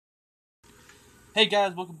Hey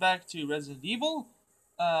guys, welcome back to Resident Evil.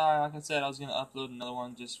 Like I said, I was gonna upload another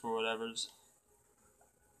one just for whatever's.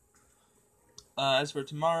 As for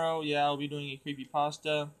tomorrow, yeah, I'll be doing a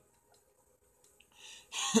creepypasta.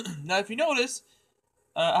 Now, if you notice,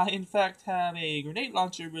 I in fact have a grenade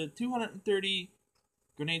launcher with 230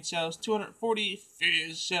 grenade shells, 240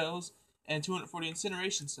 fizz shells, and 240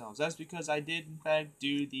 incineration cells. That's because I did in fact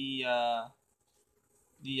do the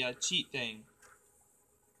cheat thing.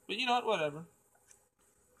 But you know what? Whatever.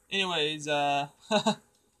 Anyways, yeah, I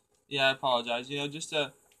apologize. Just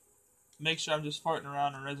to make sure I'm just farting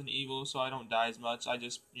around on Resident Evil so I don't die as much. I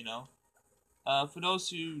just, for those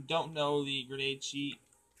who don't know the grenade cheat,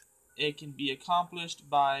 it can be accomplished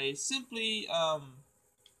by simply, hang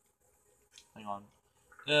on,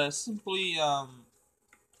 simply,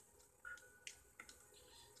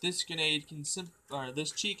 this grenade can or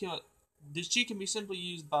this cheat can be simply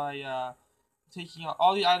used by, taking out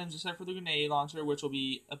all the items except for the grenade launcher, which will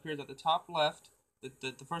be appears at the top left,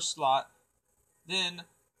 the first slot. Then,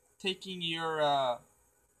 taking your,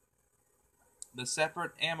 the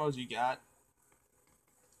separate ammos you got.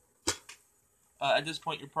 At this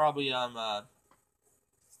point, you're probably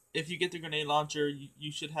if you get the grenade launcher, you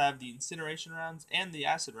should have the incineration rounds and the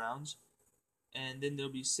acid rounds, and then there'll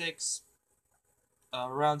be six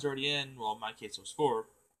rounds already in. Well, in my case, it was four.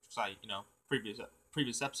 Because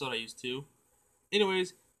previous episode I used two.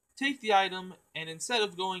 Anyways, take the item, and instead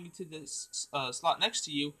of going to this slot next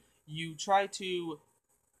to you, you try to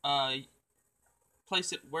uh,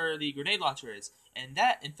 place it where the grenade launcher is, and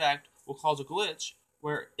that in fact will cause a glitch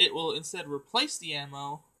where it will instead replace the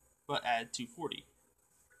ammo but add 240,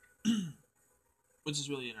 which is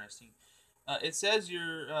really interesting. It says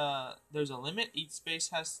there's a limit. Each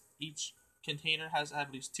container has to have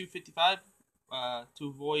at least 255 to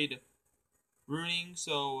avoid ruining.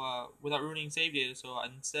 So without ruining save data. So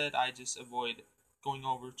instead, I just avoid going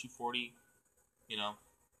over 240. You know,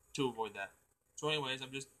 to avoid that. So anyways,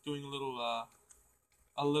 I'm just doing a little. Oh,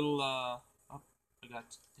 I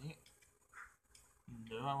got. Dang it.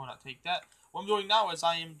 No, I will not take that. What I'm doing now is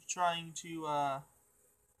I am trying to.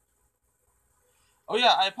 Oh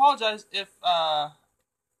yeah, I apologize if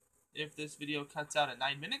this video cuts out at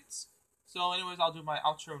 9 minutes. So, anyways, I'll do my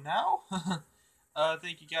outro now.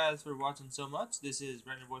 Thank you guys for watching so much. This is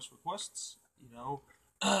Random Voice Requests.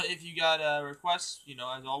 If you got requests,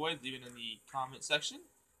 as always, leave it in the comment section.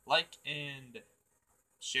 Like and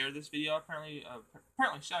share this video. Apparently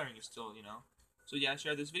sharing is still, So yeah,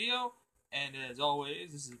 share this video. And as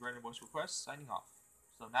always, this is Random Voice Requests signing off.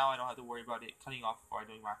 So now I don't have to worry about it cutting off before I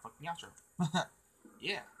doing my fucking outro.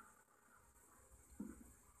 Yeah.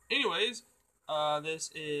 Anyways,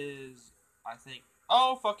 this is, I think,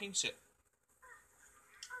 oh fucking shit.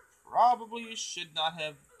 Probably should not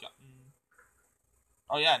have gotten.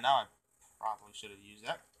 Oh yeah, now I probably should have used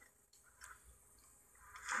that.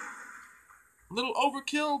 A little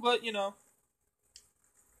overkill, but a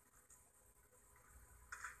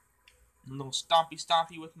little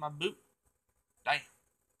stompy with my boot. Damn.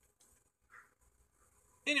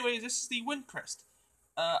 Anyways, this is the Wind Crest.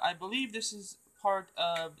 I believe this is part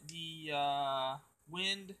of the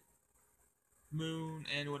wind, moon,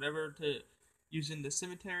 and whatever to use in the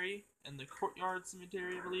cemetery and the courtyard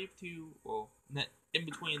cemetery. I believe in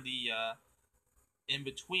between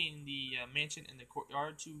the mansion and the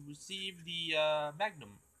courtyard to receive the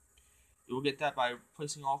magnum. You will get that by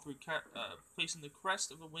placing placing the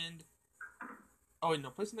crest of the wind. Oh wait,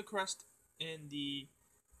 no, placing the crest in the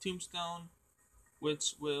tombstone,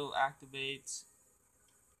 which will activate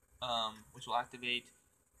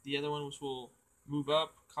the other one, which will move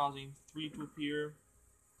up, causing 3 to appear.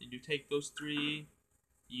 Then you take those 3.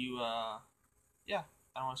 Yeah,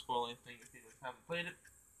 I don't want to spoil anything if you haven't played it.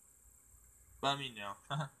 But I mean, no.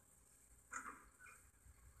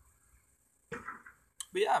 But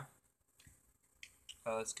yeah,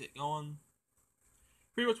 let's get going.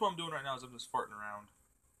 Pretty much what I'm doing right now is I'm just farting around,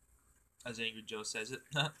 as Angry Joe says it.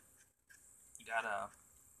 You got I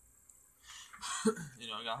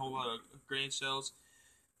got a whole lot of grenade shells,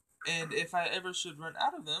 and if I ever should run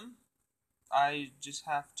out of them, I just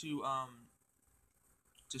have to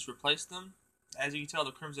just replace them. As you can tell,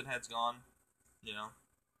 the crimson head's gone. Wait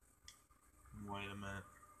a minute.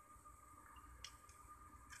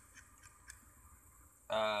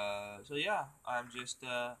 So yeah, I'm just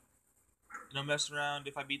messing around.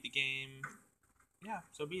 If I beat the game, yeah,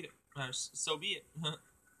 so be it. So be it.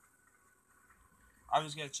 I'm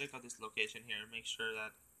just gonna check out this location here and make sure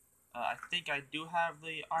that I think I do have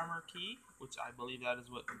the armor key, which I believe that is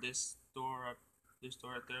what this door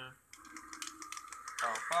right there.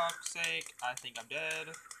 Oh fuck's sake! I think I'm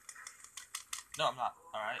dead. No, I'm not.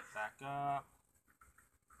 All right, back up.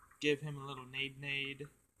 Give him a little nade.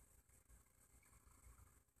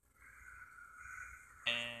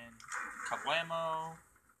 And a couple ammo.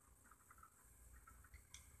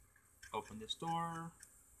 Open this door.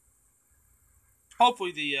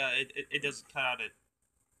 Hopefully it doesn't cut out at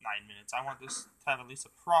 9 minutes. I want this to have at least a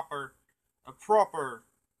proper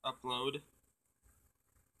upload.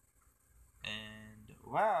 And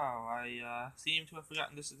wow, I seem to have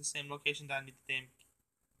forgotten this is the same location that I need the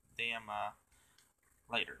damn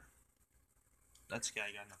lighter. That's okay,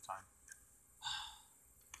 I got enough time.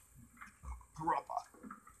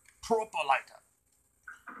 Proper lighter.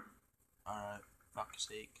 Alright, fuck's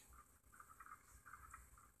sake.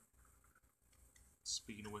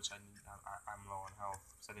 Speaking of which, I'm low on health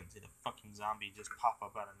because I didn't see the fucking zombie just pop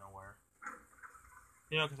up out of nowhere.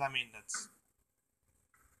 You know, because I mean, that's...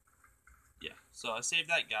 Yeah, so I saved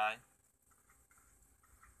that guy.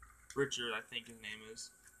 Richard, I think his name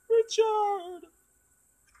is. Richard!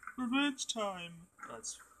 Revenge time!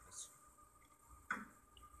 That's...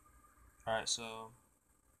 Alright, so...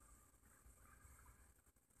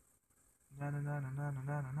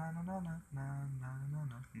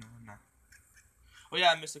 Oh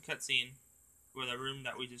yeah, I missed a cutscene where the room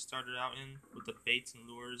that we just started out in with the baits and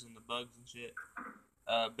lures and the bugs and shit.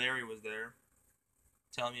 Barry was there,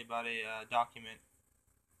 telling me about a document.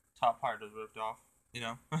 Top part was ripped off, you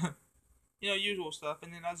know, you know, usual stuff.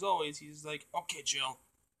 And then as always, he's like, "Okay, Jill,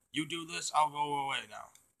 you do this, I'll go away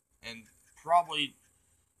now, and probably,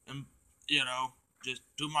 you know, just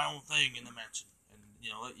do my own thing in the mansion, and you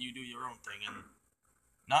know, let you do your own thing and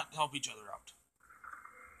not help each other out."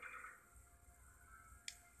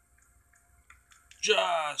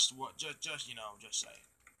 Just what? Just you know, just say.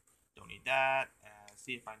 Don't need that.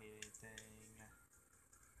 See if I need anything.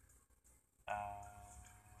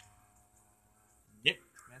 Yep,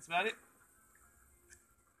 that's about it.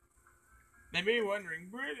 Maybe you're wondering,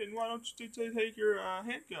 Brandon, why don't you take your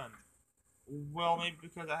handgun? Well, maybe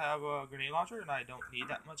because I have a grenade launcher and I don't need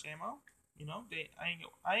that much ammo. You know,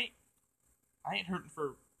 I ain't hurting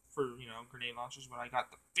for you know, grenade launchers when I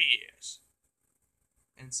got the fierce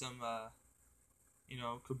and some you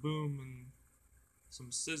know, kaboom and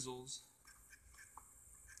some sizzles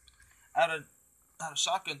out of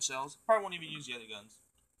shotgun shells. Probably won't even use the other guns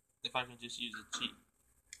if I can just use it cheap.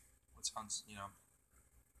 What sounds, you know,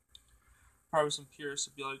 probably some purists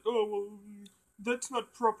would be like, "Oh well, that's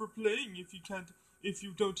not proper playing if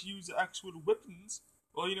you don't use actual weapons."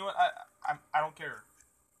 Well, you know what? I don't care.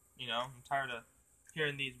 You know, I'm tired of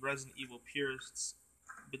hearing these Resident Evil purists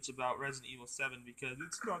bitch about Resident Evil 7 because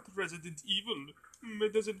it's not Resident Evil.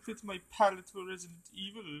 It doesn't fit my palette for Resident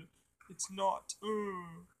Evil. It's not.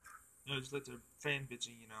 You know, just let their fan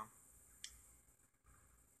bitching, you know.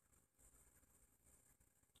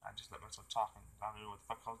 I just let myself talking. I don't even know what the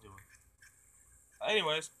fuck I was doing.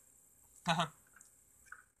 Anyways,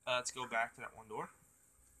 let's go back to that one door.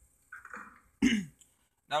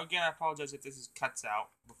 Now again, I apologize if this cuts out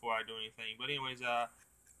before I do anything. But anyways,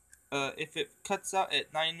 if it cuts out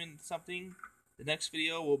at 9 minutes something, the next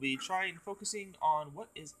video will be focusing on what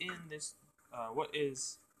is in this, what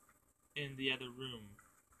is in the other room.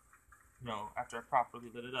 You know, after I properly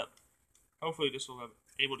lit it up. Hopefully this will have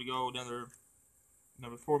able to go another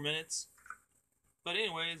 4 minutes. But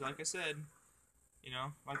anyways, like I said, you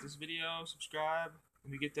know, like this video, subscribe,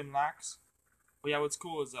 and we get them likes. But yeah, what's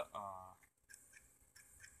cool is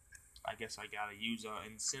I guess I gotta use an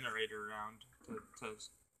incinerator around to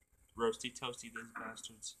roasty toasty these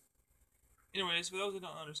bastards. Anyways, for those that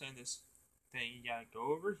don't understand this thing, you gotta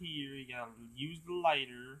go over here, you gotta use the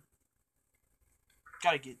lighter.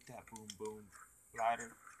 Gotta get that boom boom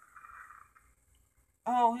lighter.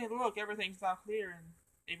 Oh, hey, look, everything's now clear and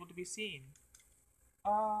able to be seen.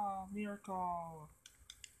 Ah, miracle.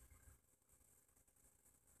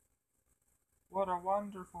 What a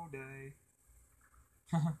wonderful day.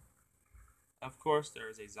 Of course, there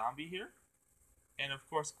is a zombie here. And of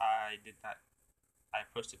course, I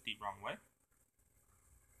pushed it the wrong way.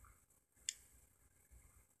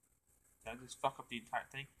 Did I just fuck up the entire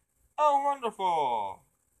thing? Oh, wonderful!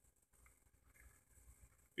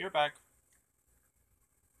 Be right back.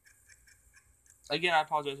 Again, I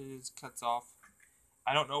apologize if it just cuts off.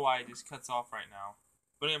 I don't know why it just cuts off right now.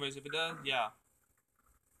 But anyways, if it does, yeah.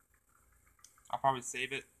 I'll probably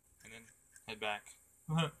save it and then head back.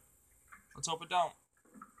 Let's hope it don't.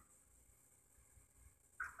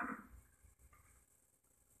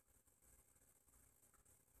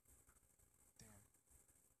 Damn.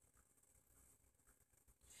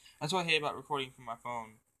 That's what I hate about recording from my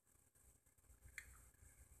phone.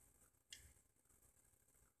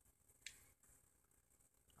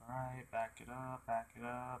 Alright, back it up, back it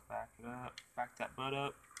up, back it up, back that butt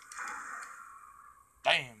up.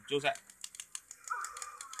 Damn, Josette.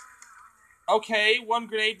 Okay, one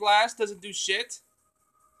grenade blast doesn't do shit.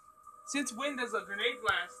 Since when does a grenade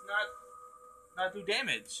blast not do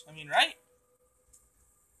damage? I mean, right?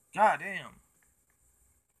 God damn.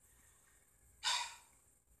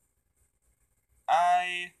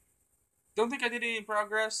 I don't think I did any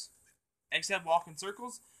progress except walk in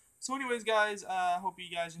circles. So, anyways, guys, hope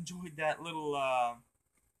you guys enjoyed that little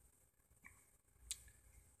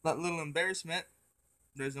embarrassment.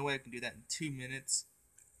 There's no way I can do that in 2 minutes.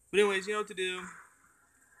 But anyways, you know what to do.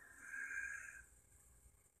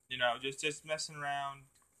 You know, just messing around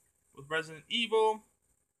with Resident Evil.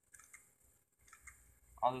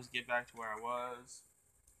 I'll just get back to where I was.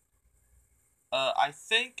 I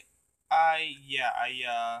think I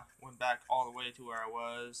went back all the way to where I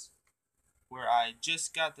was, where I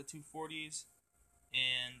just got the 240s,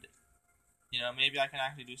 and you know, maybe I can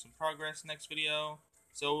actually do some progress next video.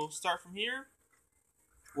 So we'll start from here.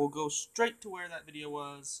 We'll go straight to where that video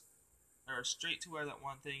was, or straight to where that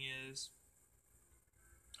one thing is,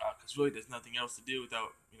 because really there's nothing else to do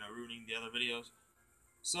without, you know, ruining the other videos.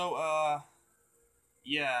 So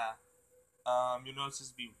yeah, you'll notice this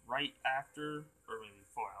will be right after, or maybe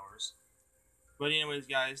 4 hours. But anyways,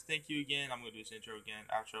 guys, thank you again. I'm gonna do this intro again,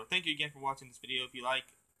 outro. Thank you again for watching this video. If you like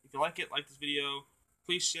it, like this video.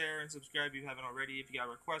 Please share and subscribe if you haven't already. If you got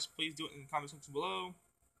a request, please do it in the comment section below.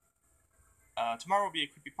 Tomorrow will be a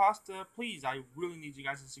creepypasta. Please, I really need you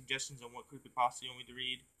guys' suggestions on what creepypasta you want me to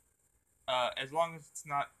read. As long as it's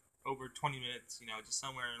not over 20 minutes, you know, just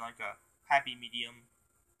somewhere in like a happy medium.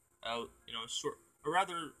 You know, a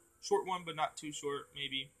rather short one, but not too short,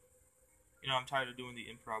 maybe. You know, I'm tired of doing the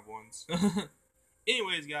improv ones.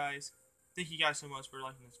 Anyways, guys, thank you guys so much for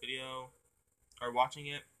liking this video, or watching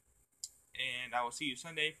it. And I will see you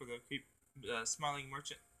Sunday for the Smiling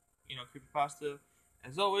Merchant, you know, creepypasta.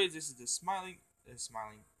 As always, this is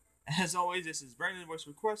As always, this is Brandon Voice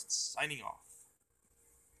Requests signing off.